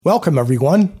Welcome,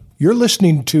 everyone. You're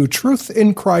listening to Truth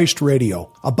in Christ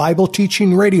Radio, a Bible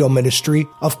teaching radio ministry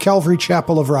of Calvary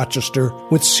Chapel of Rochester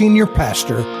with Senior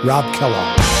Pastor Rob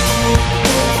Kellogg.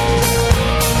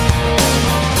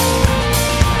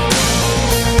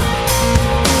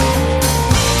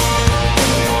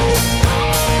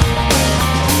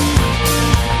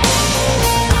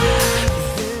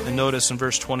 And notice in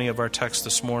verse 20 of our text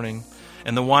this morning,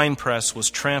 and the winepress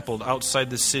was trampled outside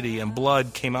the city, and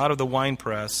blood came out of the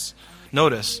winepress.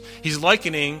 Notice, he's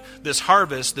likening this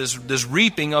harvest, this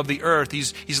reaping of the earth,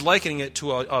 he's likening it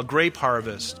to a grape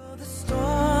harvest. The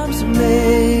storms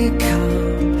may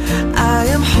come, I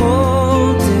am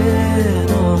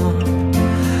holding on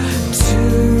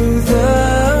to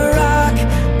the rock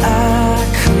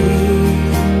I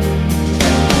cling.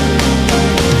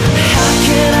 How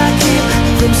can I keep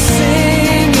from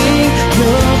singing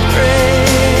your praise?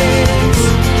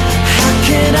 How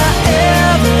can I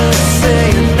ever say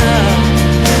enough?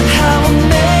 How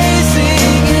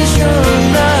amazing is your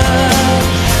love?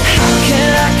 How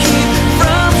can I keep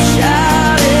from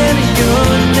shouting your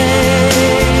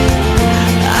name?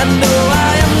 I know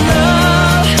I am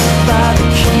loved by the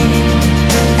King,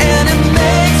 and it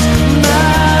makes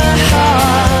my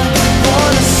heart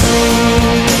wanna sing.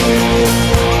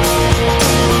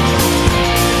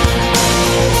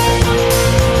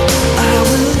 I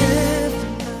will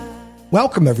lift.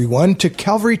 Welcome, everyone, to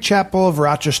Calvary Chapel of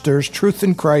Rochester's Truth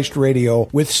in Christ Radio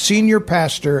with Senior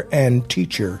Pastor and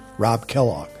Teacher Rob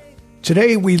Kellogg.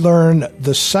 Today we learn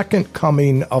the second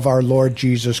coming of our Lord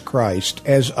Jesus Christ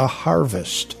as a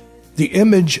harvest. The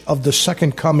image of the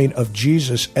second coming of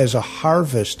Jesus as a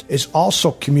harvest is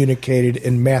also communicated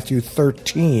in Matthew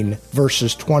 13,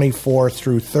 verses 24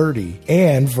 through 30,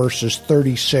 and verses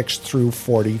 36 through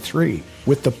 43,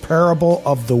 with the parable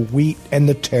of the wheat and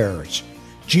the tares.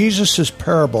 Jesus'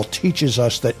 parable teaches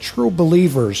us that true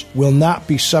believers will not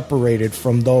be separated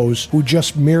from those who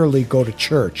just merely go to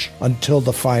church until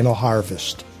the final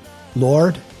harvest.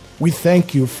 Lord, we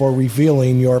thank you for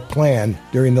revealing your plan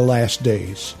during the last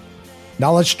days.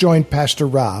 Now let's join Pastor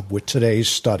Rob with today's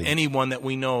study. Anyone that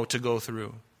we know to go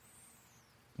through.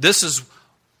 This is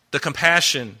the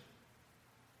compassion.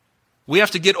 We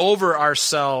have to get over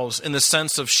ourselves in the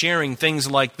sense of sharing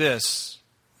things like this,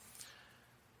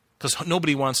 because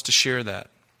nobody wants to share that.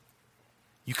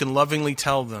 You can lovingly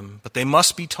tell them, but they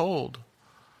must be told.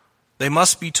 They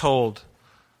must be told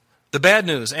the bad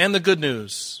news and the good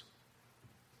news,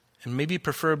 and maybe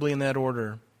preferably in that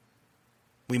order.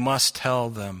 We must tell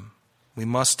them. We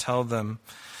must tell them.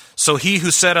 So he who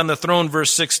sat on the throne,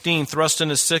 verse 16, thrust in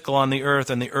his sickle on the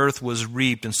earth, and the earth was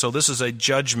reaped. And so this is a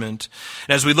judgment.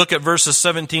 And as we look at verses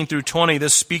 17 through 20,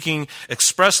 this speaking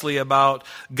expressly about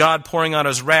God pouring out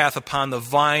his wrath upon the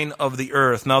vine of the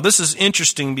earth. Now this is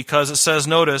interesting because it says,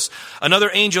 notice, another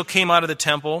angel came out of the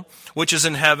temple, which is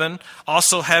in heaven,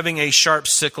 also having a sharp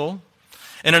sickle.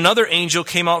 And another angel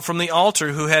came out from the altar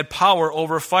who had power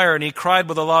over fire, and he cried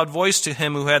with a loud voice to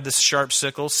him who had this sharp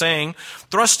sickle, saying,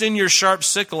 thrust in your sharp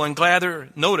sickle and gather,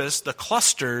 notice, the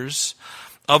clusters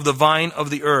of the vine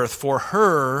of the earth, for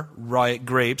her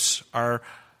grapes are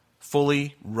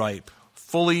fully ripe.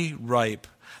 Fully ripe.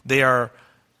 They are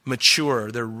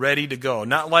mature. They're ready to go.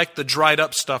 Not like the dried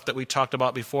up stuff that we talked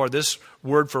about before. This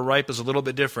word for ripe is a little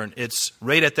bit different. It's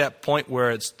right at that point where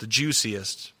it's the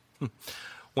juiciest.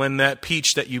 When that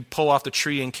peach that you pull off the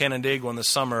tree in Canandaigua in the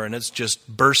summer and it's just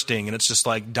bursting and it's just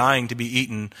like dying to be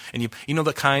eaten. And you know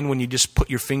the kind when you just put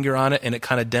your finger on it and it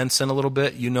kind of dents in a little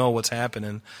bit? You know what's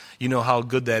happening. You know how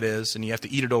good that is. And you have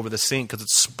to eat it over the sink because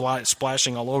it's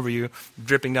splashing all over you,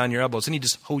 dripping down your elbows. And you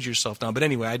just hose yourself down. But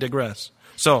anyway, I digress.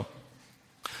 So,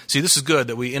 see, this is good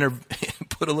that we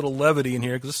put a little levity in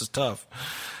here because this is tough.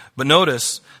 But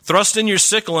notice, thrust in your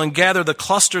sickle and gather the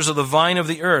clusters of the vine of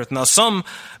the earth. Now, some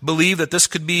believe that this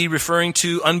could be referring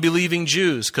to unbelieving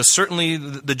Jews, because certainly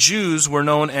the Jews were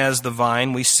known as the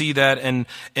vine. We see that in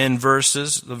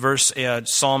verses, the verse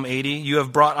Psalm 80. You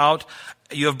have brought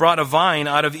a vine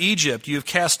out of Egypt. You have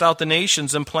cast out the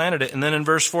nations and planted it. And then in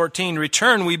verse 14,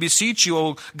 return, we beseech you,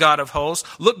 O God of hosts.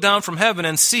 Look down from heaven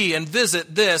and see and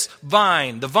visit this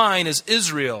vine. The vine is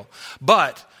Israel.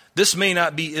 But this may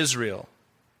not be Israel.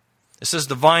 It says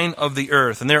the vine of the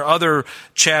earth. And there are other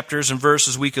chapters and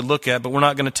verses we could look at, but we're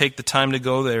not going to take the time to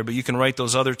go there. But you can write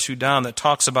those other two down that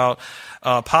talks about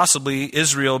possibly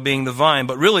Israel being the vine.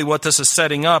 But really what this is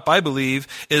setting up, I believe,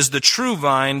 is the true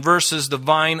vine versus the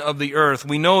vine of the earth.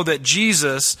 We know that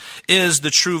Jesus is the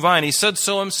true vine. He said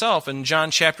so himself in John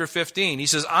chapter 15. He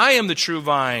says, I am the true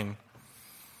vine,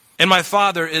 and my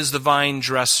Father is the vine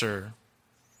dresser.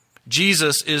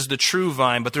 Jesus is the true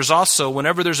vine, but there's also,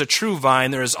 whenever there's a true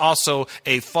vine, there is also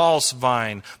a false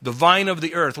vine. The vine of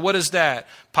the earth. What is that?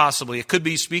 Possibly. It could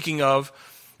be speaking of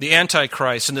the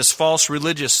Antichrist and this false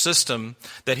religious system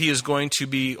that he is going to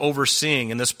be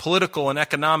overseeing, and this political and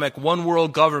economic one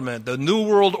world government, the New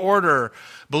World Order.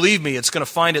 Believe me, it's going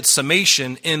to find its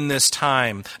summation in this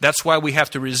time. That's why we have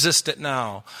to resist it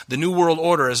now. The New World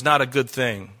Order is not a good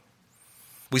thing.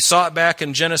 We saw it back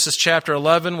in Genesis chapter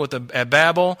 11 at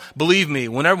Babel. Believe me,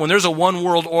 when there's a one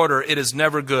world order, it is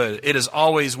never good. It is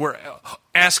always, we're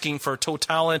asking for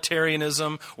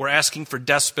totalitarianism. We're asking for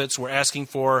despots. We're asking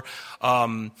for,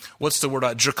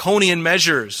 draconian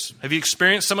measures. Have you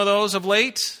experienced some of those of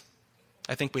late?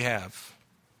 I think we have.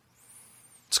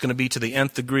 It's going to be to the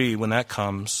nth degree when that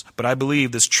comes. But I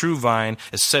believe this true vine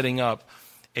is setting up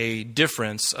a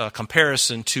difference, a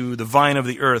comparison to the vine of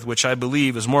the earth, which I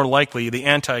believe is more likely the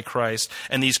Antichrist.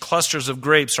 And these clusters of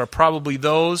grapes are probably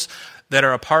those that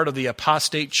are a part of the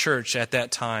apostate church at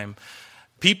that time.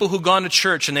 People who've gone to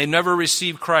church and they never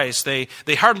received Christ, they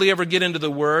hardly ever get into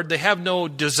the Word. They have no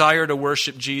desire to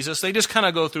worship Jesus. They just kind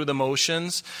of go through the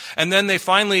motions. And then they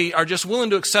finally are just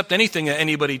willing to accept anything that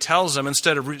anybody tells them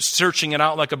instead of searching it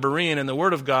out like a Berean in the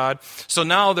Word of God. So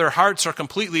now their hearts are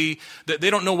completely, they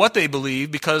don't know what they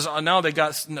believe, because now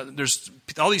there's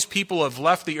all these people have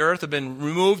left the earth, have been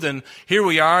removed, and here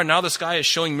we are. Now this guy is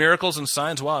showing miracles and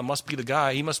signs. Wow, it must be the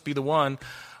guy. He must be the one.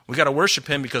 We got to worship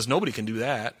him because nobody can do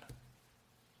that.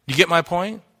 You get my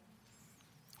point?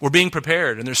 We're being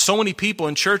prepared. And there's so many people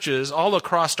in churches all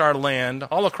across our land,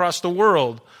 all across the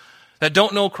world, that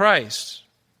don't know Christ.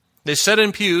 They sit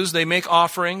in pews, they make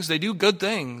offerings, they do good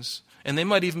things, and they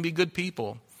might even be good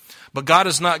people. But God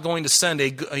is not going to send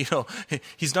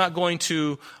He's not going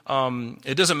to,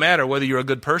 it doesn't matter whether you're a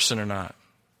good person or not.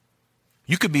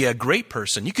 You could be a great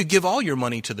person. You could give all your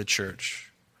money to the church.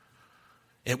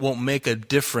 It won't make a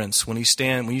difference when you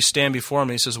stand before him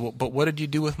and he says, well, but what did you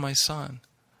do with my son?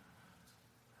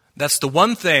 That's the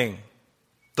one thing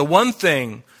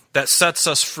that sets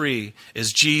us free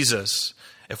is Jesus.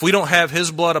 If we don't have his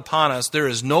blood upon us, there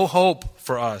is no hope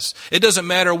for us. It doesn't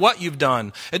matter what you've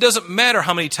done. It doesn't matter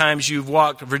how many times you've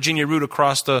walked Virginia Root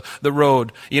across the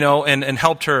road, and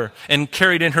helped her and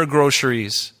carried in her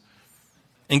groceries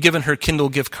and given her Kindle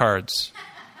gift cards.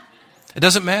 It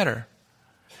doesn't matter.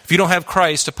 If you don't have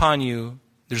Christ upon you,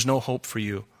 there's no hope for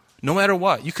you. No matter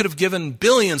what. You could have given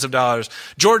billions of dollars.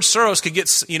 George Soros could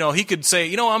he could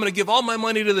say, I'm going to give all my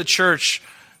money to the church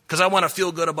because I want to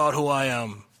feel good about who I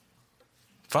am.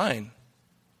 Fine.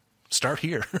 Start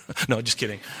here. No, just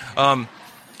kidding.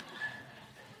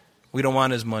 We don't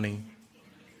want his money.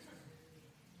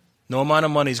 No amount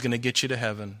of money is going to get you to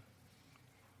heaven.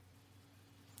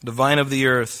 The vine of the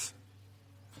earth.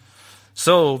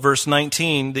 So, verse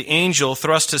 19, the angel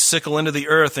thrust his sickle into the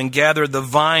earth and gathered the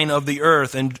vine of the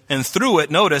earth and threw it,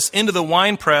 notice, into the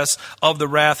winepress of the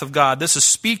wrath of God. This is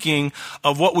speaking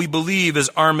of what we believe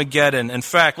is Armageddon. In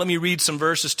fact, let me read some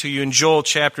verses to you in Joel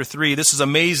chapter 3. This is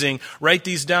amazing. Write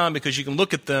these down because you can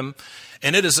look at them,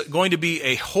 and it is going to be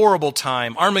a horrible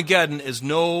time. Armageddon is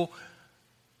no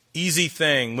easy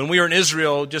thing. When we were in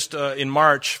Israel just in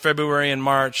February and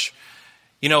March,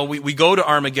 we go to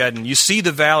Armageddon. You see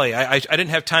the valley. I didn't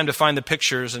have time to find the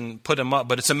pictures and put them up,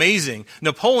 but it's amazing.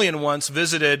 Napoleon once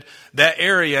visited that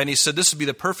area, and he said this would be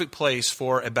the perfect place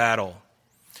for a battle.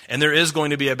 And there is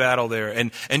going to be a battle there.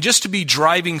 And just to be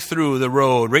driving through the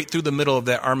road, right through the middle of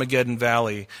that Armageddon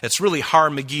valley, it's really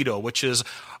Har Megiddo, which is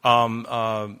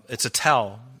it's a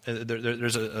tell.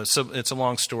 It's a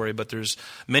long story, but there's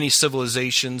many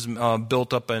civilizations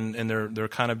built up and they're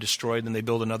kind of destroyed, and they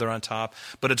build another on top.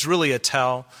 But it's really a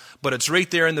tell. But it's right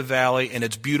there in the valley, and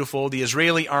it's beautiful. The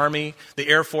Israeli army, the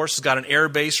Air Force, has got an air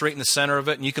base right in the center of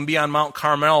it, and you can be on Mount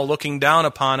Carmel looking down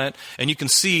upon it, and you can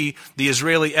see the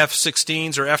Israeli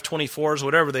F-16s or F-24s,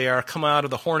 whatever they are, come out of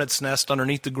the hornet's nest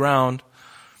underneath the ground.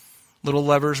 Little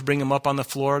levers bring them up on the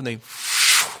floor, and they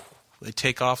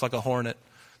take off like a hornet.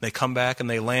 They come back and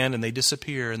they land and they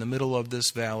disappear in the middle of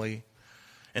this valley.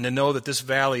 And to know that this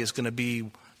valley is going to be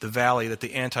the valley that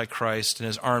the Antichrist and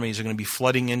his armies are going to be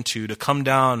flooding into, to come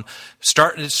down,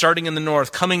 starting in the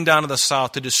north, coming down to the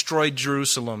south to destroy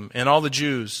Jerusalem and all the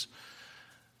Jews.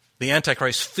 The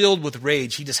Antichrist, filled with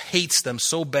rage, he just hates them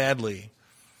so badly.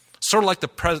 Sort of like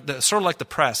the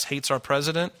press hates our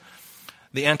president.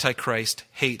 The Antichrist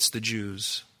hates the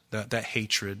Jews. That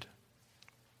hatred.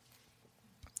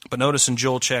 But notice in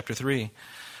Joel chapter 3,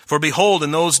 For behold,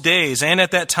 in those days and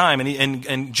at that time,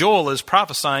 and Joel is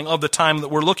prophesying of the time that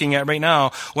we're looking at right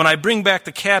now, when I bring back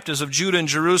the captives of Judah and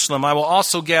Jerusalem, I will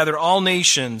also gather all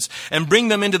nations and bring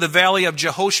them into the valley of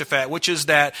Jehoshaphat, which is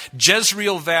that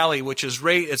Jezreel valley,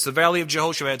 it's the valley of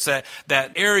Jehoshaphat. It's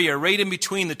that area right in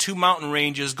between the two mountain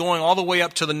ranges, going all the way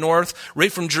up to the north,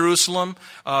 right from Jerusalem,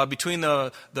 between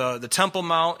the Temple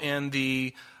Mount and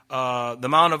the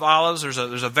Mount of Olives.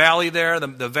 There's a valley there,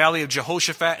 the valley of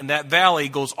Jehoshaphat, and that valley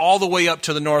goes all the way up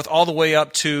to the north, all the way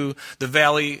up to the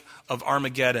valley of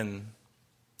Armageddon.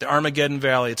 The Armageddon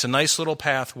Valley. It's a nice little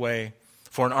pathway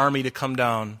for an army to come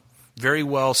down. Very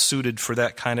well suited for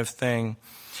that kind of thing.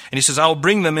 And he says, I will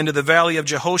bring them into the valley of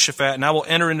Jehoshaphat, and I will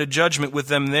enter into judgment with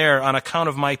them there on account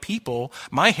of my people,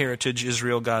 my heritage,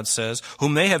 Israel, God says,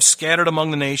 whom they have scattered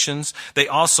among the nations. They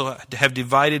also have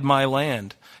divided my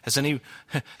land.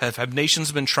 Have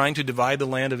nations been trying to divide the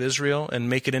land of Israel and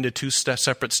make it into two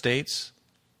separate states?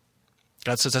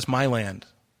 God says, that's my land.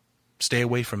 Stay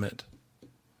away from it.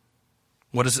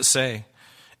 What does it say?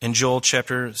 In Joel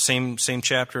chapter, same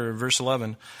chapter, verse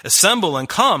 11. Assemble and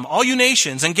come, all you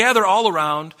nations, and gather all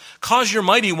around. Cause your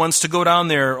mighty ones to go down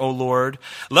there, O Lord.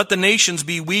 Let the nations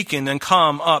be weakened and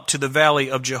come up to the valley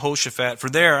of Jehoshaphat. For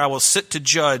there I will sit to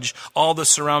judge all the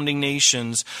surrounding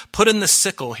nations. Put in the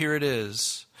sickle, here it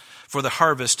is, for the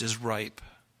harvest is ripe.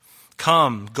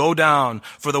 Come, go down,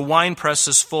 for the winepress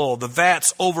is full. The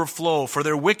vats overflow, for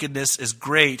their wickedness is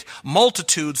great.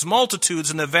 Multitudes, multitudes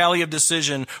in the valley of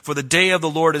decision, for the day of the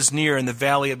Lord is near in the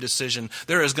valley of decision.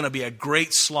 There is going to be a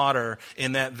great slaughter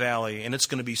in that valley, and it's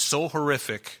going to be so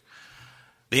horrific.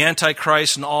 The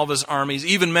Antichrist and all of his armies,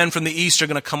 even men from the east, are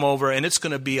going to come over, and it's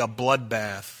going to be a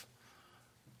bloodbath.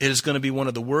 It is going to be one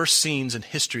of the worst scenes in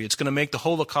history. It's going to make the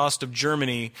Holocaust of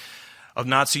Germany, of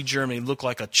Nazi Germany, look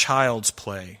like a child's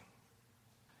play.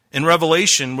 In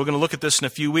Revelation, we're going to look at this in a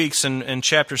few weeks, in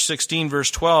chapter 16,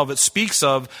 verse 12, it speaks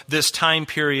of this time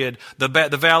period, the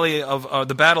valley of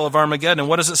the battle of Armageddon. And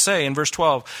what does it say in verse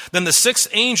 12? Then the sixth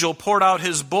angel poured out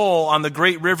his bowl on the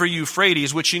great river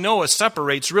Euphrates, which you know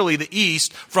separates really the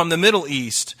east from the Middle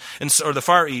East, or the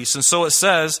Far East. And so it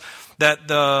says that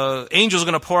the angel is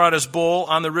going to pour out his bowl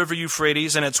on the river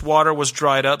Euphrates, and its water was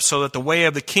dried up, so that the way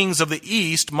of the kings of the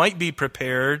east might be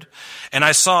prepared. And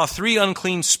I saw 3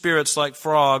 unclean spirits like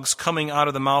frogs coming out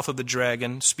of the mouth of the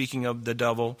dragon, speaking of the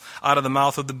devil, out of the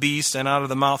mouth of the beast, and out of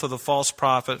the mouth of the false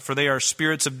prophet, for they are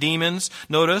spirits of demons,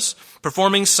 notice,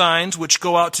 performing signs which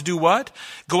go out to do what?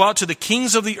 Go out to the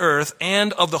kings of the earth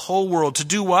and of the whole world. To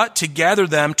do what? To gather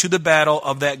them to the battle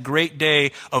of that great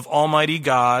day of Almighty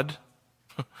God.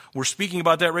 We're speaking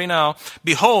about that right now.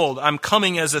 Behold, I'm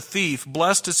coming as a thief.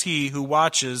 Blessed is he who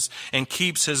watches and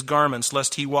keeps his garments,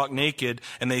 lest he walk naked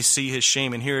and they see his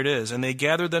shame. And here it is. And they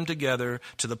gathered them together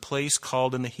to the place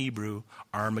called in the Hebrew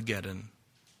Armageddon.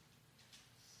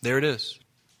 There it is.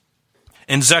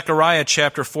 In Zechariah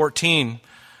chapter 14,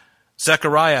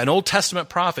 Zechariah, an Old Testament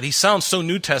prophet. He sounds so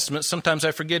New Testament. Sometimes I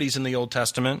forget he's in the Old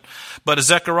Testament. But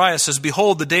Zechariah says,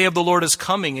 Behold, the day of the Lord is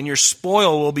coming, and your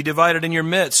spoil will be divided in your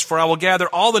midst. For I will gather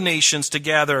all the nations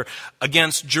together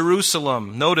against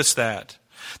Jerusalem. Notice that.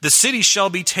 The city shall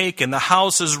be taken, the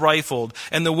houses rifled,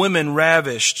 and the women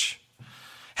ravished.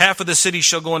 Half of the city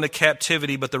shall go into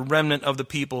captivity, but the remnant of the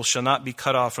people shall not be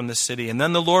cut off from the city. And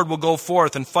then the Lord will go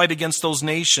forth and fight against those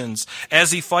nations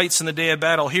as he fights in the day of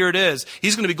battle. Here it is.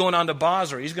 He's going to be going on to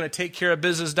Bozrah. He's going to take care of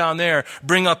business down there,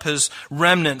 bring up his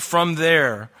remnant from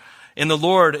there. In the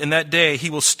Lord, in that day,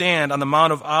 he will stand on the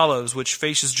Mount of Olives, which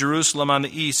faces Jerusalem on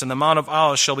the east. And the Mount of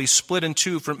Olives shall be split in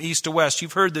two from east to west.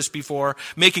 You've heard this before,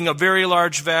 making a very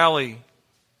large valley.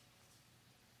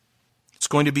 It's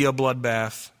going to be a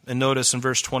bloodbath. And notice in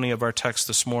verse 20 of our text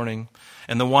this morning,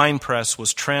 and the winepress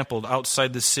was trampled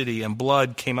outside the city, and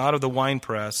blood came out of the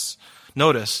winepress.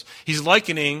 Notice, he's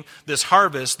likening this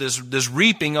harvest, this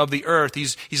reaping of the earth,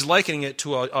 he's likening it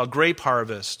to a grape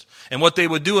harvest. And what they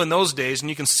would do in those days, and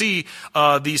you can see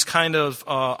these kind of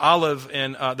olive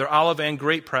and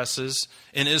grape presses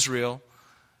in Israel,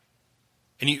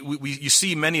 and you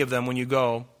see many of them when you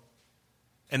go,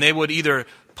 and they would either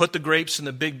put the grapes in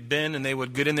the big bin and they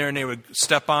would get in there and they would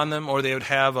step on them, or they would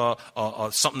have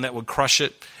something that would crush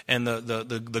it, and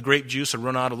the grape juice would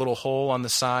run out a little hole on the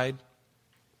side.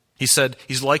 He said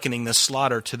he's likening this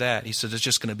slaughter to that. He said it's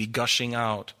just going to be gushing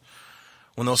out.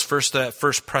 When that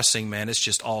first pressing, man, it's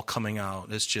just all coming out.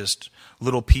 It's just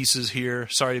little pieces here.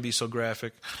 Sorry to be so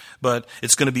graphic, but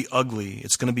it's going to be ugly.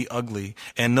 It's going to be ugly.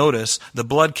 And notice, the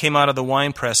blood came out of the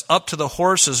winepress up to the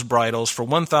horses' bridles for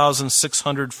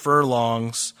 1,600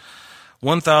 furlongs.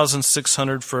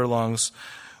 1,600 furlongs.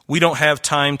 We don't have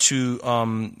time to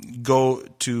go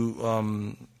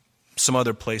to some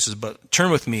other places, but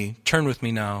turn with me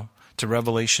now to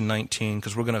Revelation 19,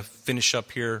 because we're going to finish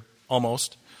up here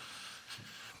almost.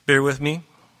 Bear with me.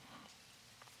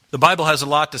 The Bible has a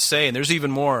lot to say, and there's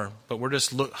even more, but we're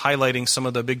just highlighting some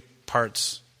of the big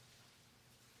parts.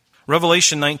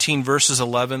 Revelation 19, verses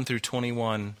 11 through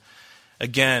 21.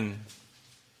 Again,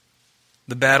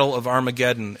 the battle of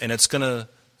Armageddon, and it's going to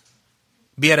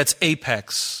be at its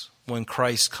apex when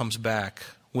Christ comes back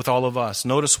with all of us.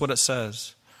 Notice what it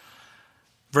says.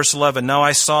 Verse 11, now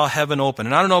I saw heaven open.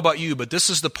 And I don't know about you, but this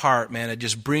is the part, man, it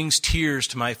just brings tears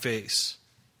to my face.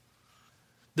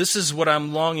 This is what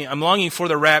I'm longing. I'm longing for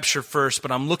the rapture first,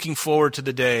 but I'm looking forward to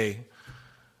the day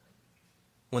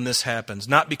when this happens.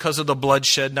 Not because of the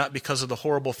bloodshed, not because of the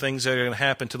horrible things that are going to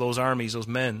happen to those armies, those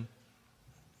men,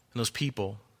 and those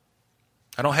people.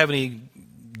 I don't have any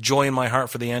joy in my heart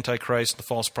for the Antichrist, the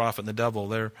false prophet, and the devil.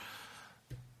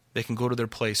 They can go to their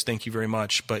place. Thank you very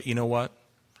much. But you know what?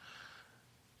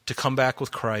 To come back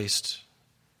with Christ,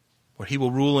 where he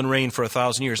will rule and reign for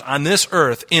 1,000 years on this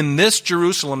earth, in this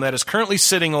Jerusalem that is currently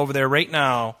sitting over there right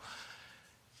now,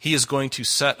 he is going to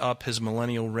set up his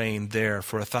millennial reign there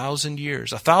for 1,000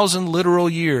 years, 1,000 literal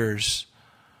years.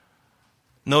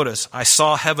 Notice, I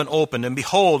saw heaven opened, and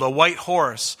behold, a white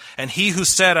horse, and he who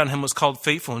sat on him was called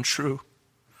Faithful and True.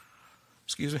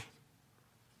 Excuse me.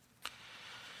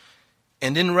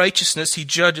 And in righteousness he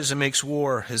judges and makes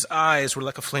war. His eyes were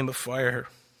like a flame of fire.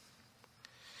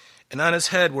 And on his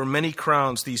head were many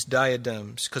crowns, these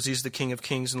diadems, because he's the King of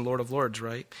Kings and Lord of Lords,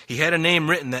 right? He had a name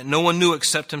written that no one knew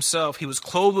except himself. He was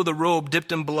clothed with a robe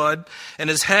dipped in blood, and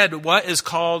his head, hard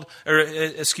to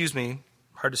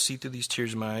see through these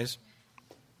tears in my eyes.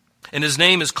 And his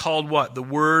name is called what? The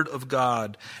Word of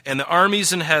God. And the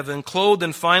armies in heaven, clothed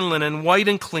in fine linen, white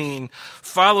and clean,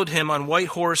 followed him on white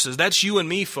horses. That's you and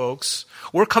me, folks.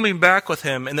 We're coming back with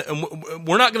him, and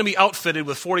we're not going to be outfitted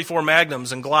with 44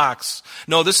 Magnums and Glocks.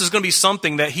 No, this is going to be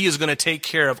something that he is going to take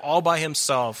care of all by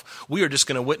himself. We are just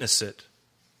going to witness it.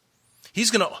 He's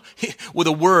going to, with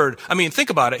a word, I mean, think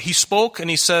about it. He spoke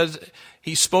and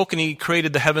he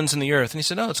created the heavens and the earth. And he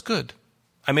said, oh, it's good.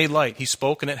 I made light. He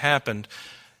spoke and it happened.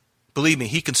 Believe me,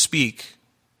 he can speak,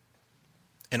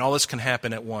 and all this can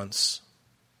happen at once.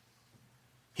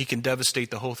 He can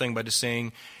devastate the whole thing by just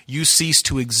saying, you cease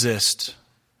to exist.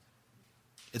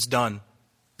 It's done.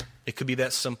 It could be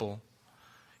that simple.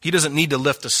 He doesn't need to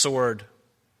lift a sword.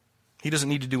 He doesn't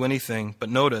need to do anything. But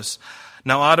notice,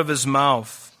 now out of his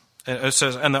mouth, it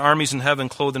says, and the armies in heaven,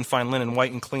 clothed in fine linen,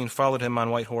 white and clean, followed him on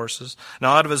white horses.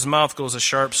 Now out of his mouth goes a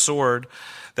sharp sword,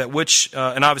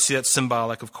 and obviously that's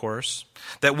symbolic, of course,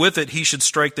 that with it he should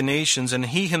strike the nations, and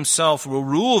he himself will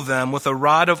rule them with a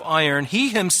rod of iron. He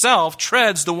himself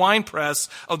treads the winepress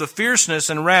of the fierceness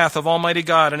and wrath of Almighty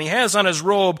God. And he has on his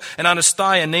robe and on his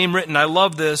thigh a name written. I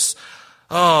love this.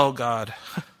 Oh, God.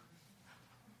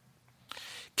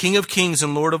 King of Kings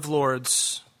and Lord of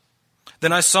Lords.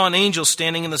 Then I saw an angel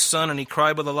standing in the sun, and he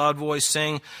cried with a loud voice,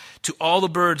 saying to all the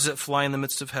birds that fly in the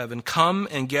midst of heaven, come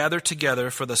and gather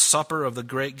together for the supper of the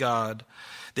great God,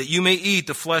 that you may eat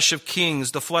the flesh of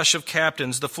kings, the flesh of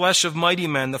captains, the flesh of mighty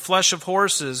men, the flesh of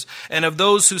horses, and of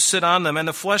those who sit on them, and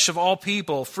the flesh of all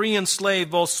people, free and slave,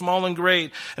 both small and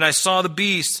great. And I saw the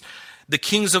beasts, the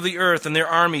kings of the earth and their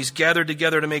armies gathered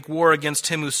together to make war against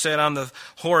him who sat on the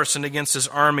horse and against his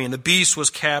army. And the beast was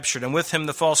captured, and with him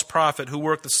the false prophet who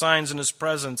worked the signs in his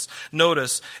presence.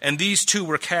 Notice, and these two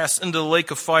were cast into the lake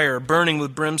of fire, burning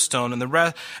with brimstone, and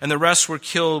the rest were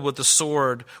killed with the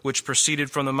sword which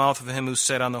proceeded from the mouth of him who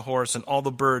sat on the horse, and all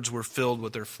the birds were filled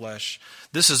with their flesh.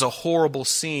 This is a horrible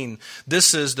scene.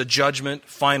 This is the judgment,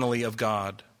 finally, of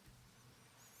God.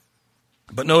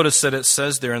 But notice that it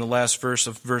says there in the last verse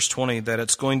of verse 20 that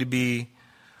it's going to be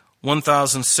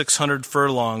 1,600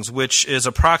 furlongs, which is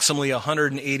approximately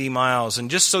 180 miles. And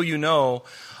just so you know,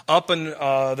 up in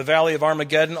the valley of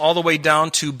Armageddon, all the way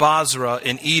down to Basra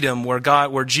in Edom,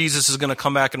 where Jesus is going to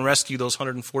come back and rescue those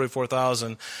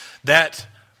 144,000, that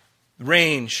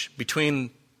range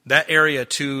between that area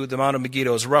to the Mount of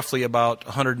Megiddo is roughly about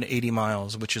 180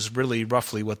 miles, which is really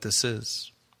roughly what this is.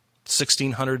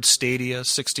 1,600 stadia,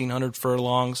 1,600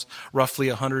 furlongs, roughly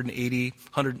 180,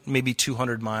 maybe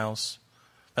 200 miles.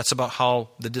 That's about how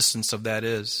the distance of that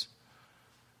is.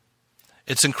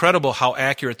 It's incredible how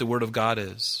accurate the Word of God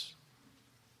is.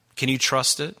 Can you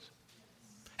trust it?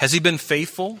 Has He been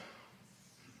faithful?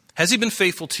 Has He been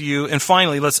faithful to you? And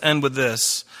finally, let's end with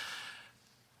this.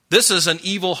 This is an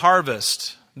evil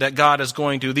harvest. that God is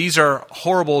going to. These are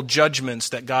horrible judgments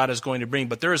that God is going to bring,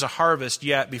 but there is a harvest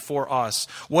yet before us.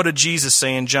 What did Jesus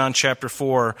say in John chapter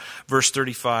 4, verse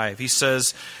 35? He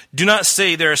says, "Do not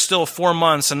say there are still 4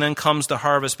 months and then comes the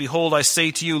harvest. Behold, I say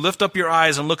to you, lift up your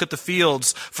eyes and look at the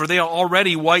fields, for they are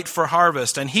already white for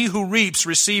harvest. And he who reaps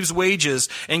receives wages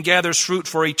and gathers fruit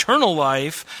for eternal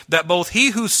life, that both he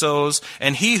who sows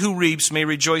and he who reaps may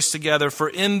rejoice together. For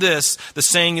in this the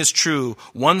saying is true,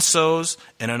 one sows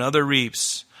and another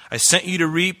reaps. I sent you to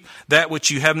reap that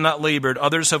which you have not labored.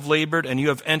 Others have labored, and you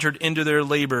have entered into their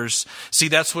labors." See,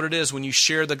 that's what it is when you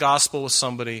share the gospel with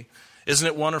somebody. Isn't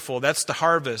it wonderful? That's the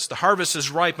harvest. The harvest is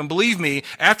ripe. And believe me,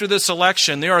 after this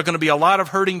election, there are going to be a lot of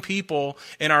hurting people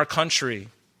in our country.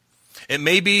 It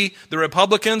may be the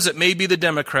Republicans, it may be the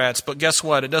Democrats, but guess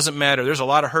what? It doesn't matter. There's a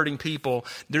lot of hurting people.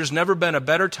 There's never been a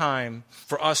better time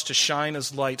for us to shine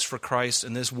as lights for Christ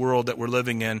in this world that we're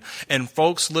living in. And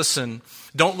folks, listen,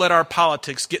 don't let our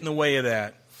politics get in the way of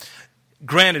that.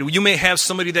 Granted, you may have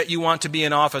somebody that you want to be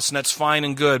in office, and that's fine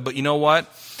and good, but you know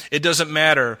what? It doesn't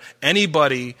matter.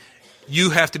 Anybody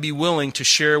you have to be willing to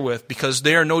share with, because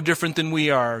they are no different than we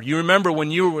are. You remember when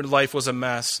your life was a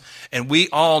mess, and we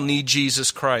all need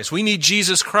Jesus Christ. We need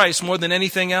Jesus Christ more than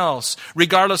anything else.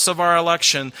 Regardless of our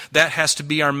election, that has to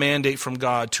be our mandate from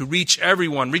God, to reach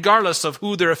everyone, regardless of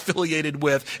who they're affiliated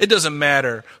with. It doesn't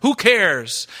matter. Who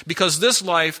cares? Because this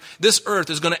life, this earth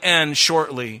is going to end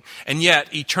shortly, and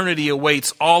yet eternity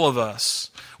awaits all of us.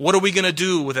 What are we going to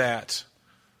do with that?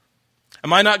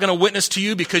 Am I not going to witness to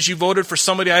you because you voted for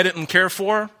somebody I didn't care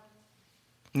for?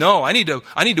 No, I need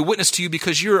to witness to you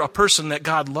because you're a person that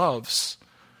God loves.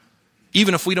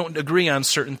 Even if we don't agree on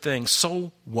certain things.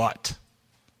 So what?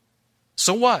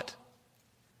 So what?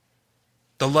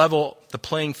 The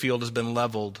playing field has been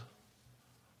leveled.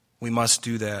 We must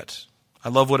do that. I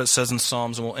love what it says in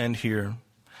Psalms, and we'll end here.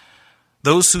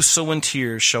 Those who sow in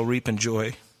tears shall reap in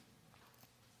joy.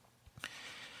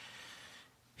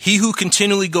 He who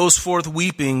continually goes forth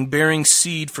weeping, bearing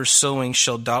seed for sowing,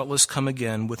 shall doubtless come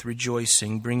again with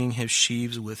rejoicing, bringing his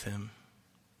sheaves with him.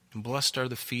 And blessed are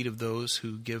the feet of those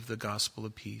who give the gospel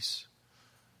of peace.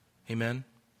 Amen?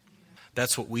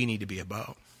 That's what we need to be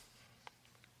about.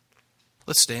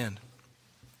 Let's stand.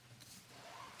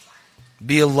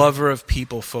 Be a lover of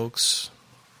people, folks.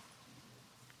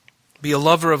 Be a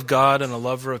lover of God and a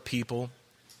lover of people.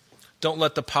 Don't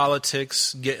let the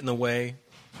politics get in the way.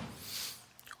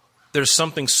 There's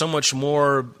something so much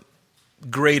more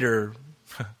greater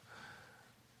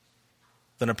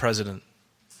than a president.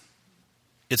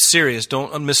 It's serious.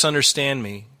 Don't misunderstand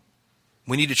me.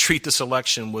 We need to treat this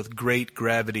election with great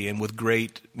gravity and with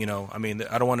great, I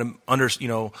don't want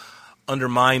to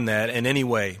undermine that in any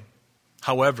way.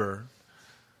 However,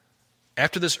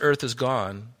 after this earth is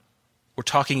gone, we're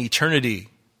talking eternity,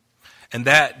 and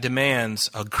that demands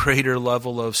a greater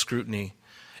level of scrutiny.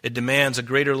 It demands a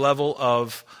greater level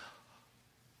of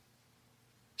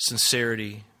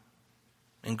sincerity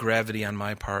and gravity on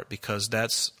my part, because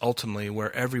that's ultimately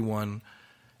where everyone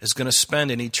is going to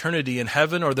spend an eternity in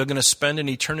heaven, or they're going to spend an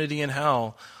eternity in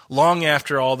hell long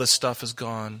after all this stuff is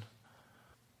gone.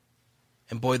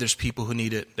 And boy, there's people who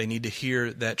need it. They need to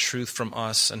hear that truth from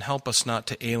us and help us not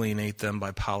to alienate them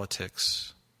by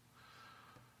politics.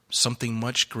 Something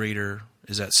much greater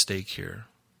is at stake here.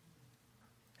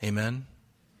 Amen?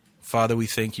 Father, we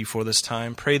thank you for this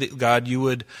time. Pray that, God, you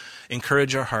would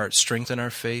encourage our hearts, strengthen our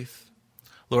faith.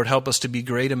 Lord, help us to be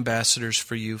great ambassadors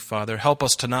for you, Father. Help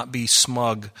us to not be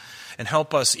smug. And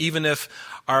help us, even if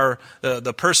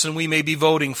the person we may be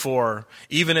voting for,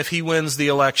 even if he wins the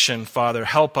election, Father,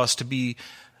 help us to be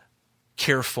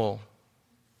careful.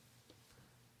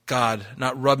 God,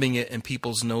 not rubbing it in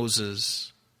people's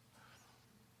noses,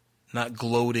 not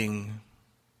gloating.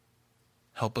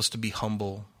 Help us to be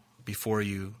humble before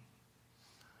you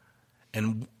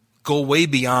and go way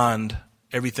beyond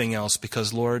everything else,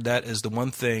 because, Lord, that is the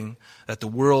one thing that the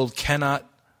world cannot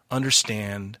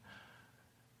understand,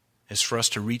 is for us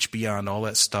to reach beyond all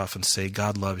that stuff and say,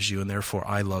 God loves you, and therefore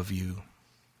I love you.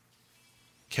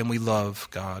 Can we love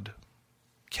God?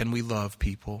 Can we love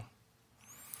people?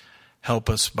 Help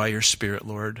us by your Spirit,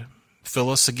 Lord. Fill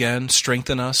us again,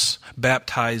 strengthen us,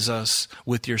 baptize us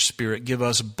with your Spirit. Give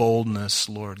us boldness,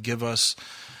 Lord. Give us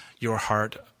your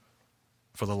heart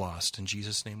for the lost. In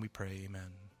Jesus' name we pray,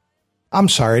 amen. I'm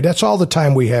sorry, that's all the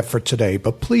time we have for today,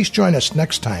 but please join us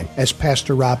next time as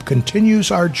Pastor Rob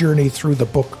continues our journey through the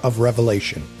book of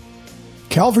Revelation.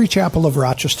 Calvary Chapel of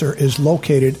Rochester is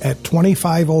located at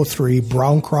 2503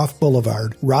 Browncroft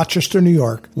Boulevard, Rochester, New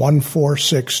York,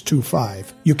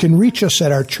 14625. You can reach us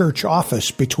at our church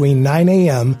office between 9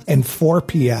 a.m. and 4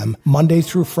 p.m. Monday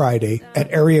through Friday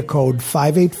at area code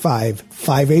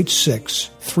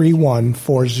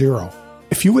 585-586-3140.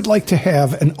 If you would like to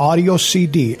have an audio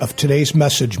CD of today's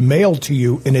message mailed to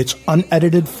you in its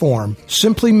unedited form,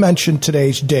 simply mention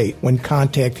today's date when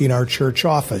contacting our church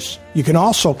office. You can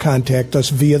also contact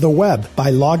us via the web by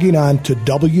logging on to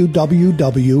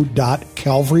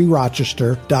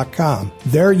www.calvaryrochester.com.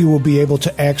 There you will be able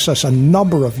to access a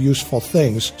number of useful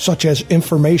things, such as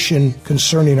information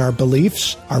concerning our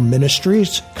beliefs, our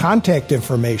ministries, contact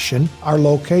information, our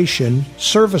location,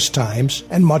 service times,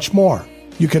 and much more.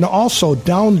 You can also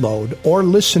download or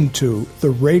listen to the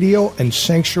radio and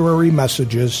sanctuary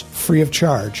messages free of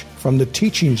charge from the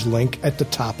teachings link at the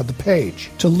top of the page.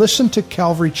 To listen to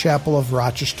Calvary Chapel of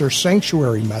Rochester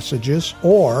sanctuary messages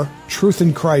or Truth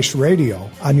in Christ Radio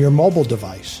on your mobile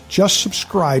device, just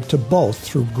subscribe to both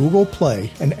through Google Play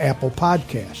and Apple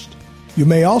Podcast. You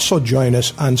may also join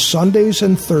us on Sundays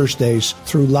and Thursdays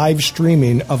through live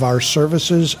streaming of our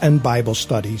services and Bible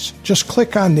studies. Just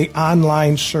click on the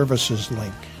online services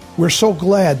link. We're so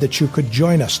glad that you could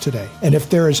join us today. And if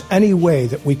there is any way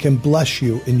that we can bless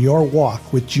you in your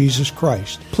walk with Jesus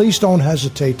Christ, please don't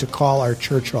hesitate to call our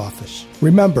church office.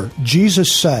 Remember,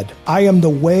 Jesus said, "I am the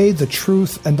way, the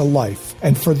truth, and the life,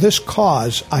 and for this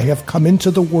cause I have come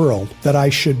into the world, that I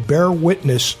should bear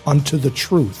witness unto the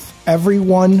truth.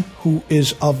 Everyone who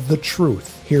is of the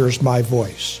truth hears my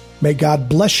voice." May God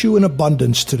bless you in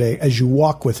abundance today as you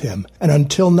walk with Him. And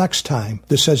until next time,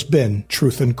 this has been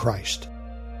Truth in Christ.